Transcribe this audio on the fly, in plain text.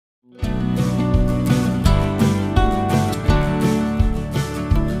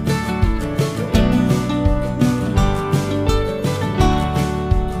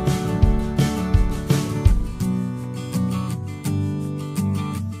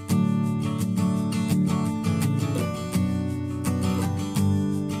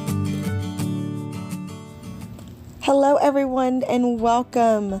everyone and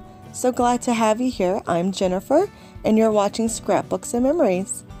welcome. So glad to have you here. I'm Jennifer and you're watching Scrapbooks and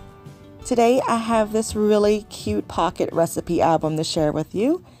Memories. Today I have this really cute pocket recipe album to share with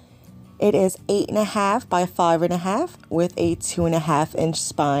you. It is 8.5 by 5.5 with a 2.5-inch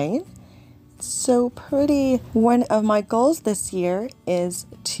spine. So pretty. One of my goals this year is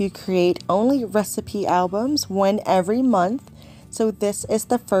to create only recipe albums, one every month. So this is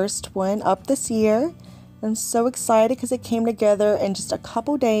the first one up this year. I'm so excited because it came together in just a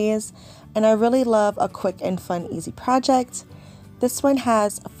couple days, and I really love a quick and fun, easy project. This one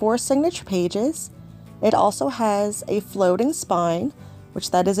has 4 signature pages. It also has a floating spine,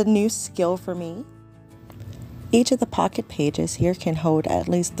 which that is a new skill for me. Each of the pocket pages here can hold at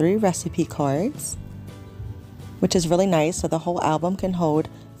least 3 recipe cards, which is really nice. So the whole album can hold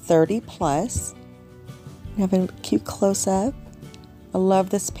 30 plus. You have a cute close-up. I love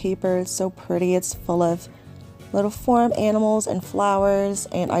this paper. It's so pretty. It's full of little forum animals and flowers,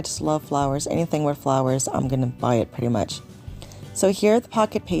 and I just love flowers. Anything with flowers, I'm gonna buy it pretty much. So here are the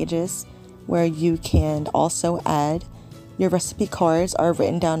pocket pages where you can also add your recipe cards or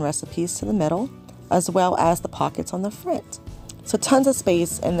written down recipes to the middle, as well as the pockets on the front. So tons of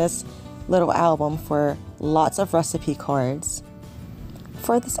space in this little album for lots of recipe cards.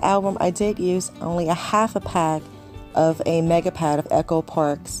 For this album, I did use only a half a pack of a mega pad of Echo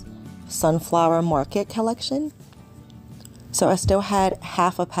Park's Sunflower Market collection. So I still had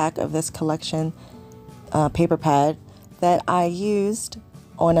half a pack of this collection paper pad that I used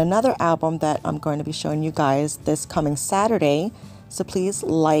on another album that I'm going to be showing you guys this coming Saturday. So please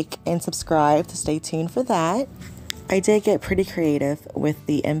like and subscribe to stay tuned for that. I did get pretty creative with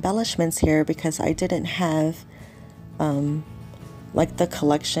the embellishments here because I didn't have like the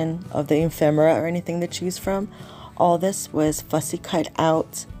collection of the ephemera or anything to choose from. All this was fussy cut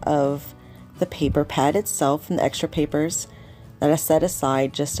out of the paper pad itself and the extra papers that I set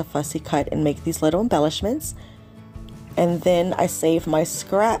aside just to fussy cut and make these little embellishments. And then I saved my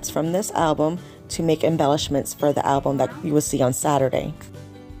scraps from this album to make embellishments for the album that you will see on Saturday.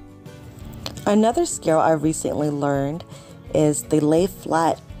 Another skill I recently learned is the lay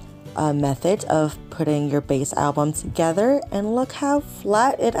flat method of putting your base album together, and look how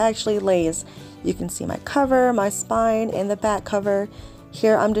flat it actually lays. You can see my cover, my spine, and the back cover.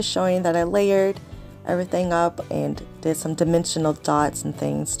 Here I'm just showing that I layered everything up and did some dimensional dots and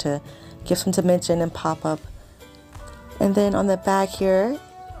things to give some dimension and pop up. And then on the back here,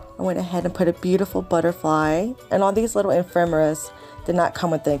 I went ahead and put a beautiful butterfly. And all these little ephemeras did not come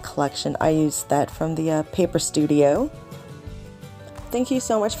with the collection. I used that from the Paper Studio. Thank you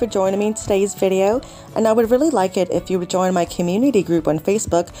so much for joining me in today's video, and I would really like it if you would join my community group on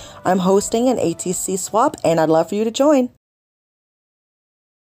Facebook. I'm hosting an ATC Swap, and I'd love for you to join.